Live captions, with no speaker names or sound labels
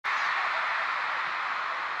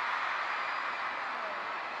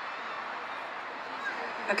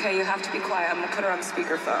Okay, you have to be quiet. I'm gonna put her on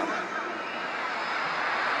speakerphone.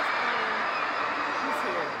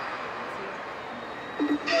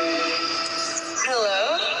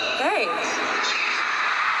 Hello? Hey. Where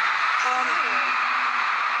are you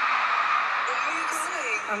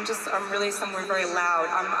going? I'm really somewhere very loud.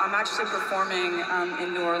 I'm actually performing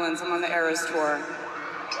in New Orleans. I'm on the ERAS tour.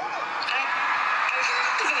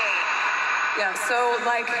 Yeah, so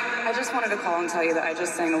like, I just wanted to call and tell you that I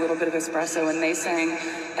just sang a little bit of Espresso and they sang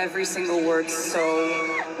every single word so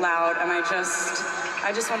loud, and I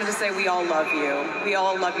just wanted to say we all love you. We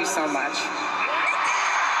all love you so much.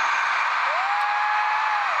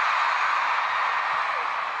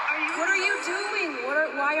 What are you doing?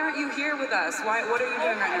 Why aren't you here with us? What are you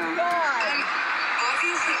doing right now?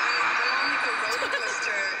 Obviously, I'm on like a roller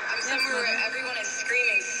coaster. I'm somewhere where everyone is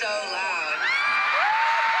screaming so loud.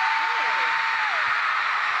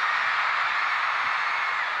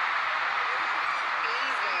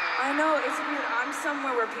 I know, it's weird. I'm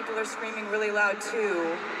somewhere where people are screaming really loud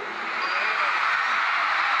too.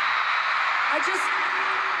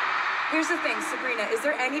 Here's the thing, Sabrina, is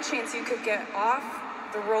there any chance you could get off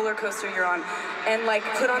the roller coaster you're on and like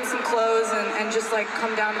put on some clothes and just like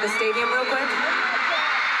come down to the stadium real quick?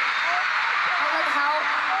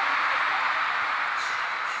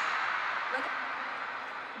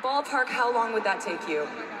 Ballpark, how long would that take you? It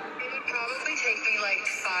would probably take me like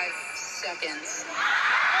 5 seconds.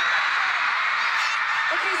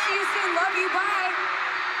 Okay, see you soon. Love you. Bye.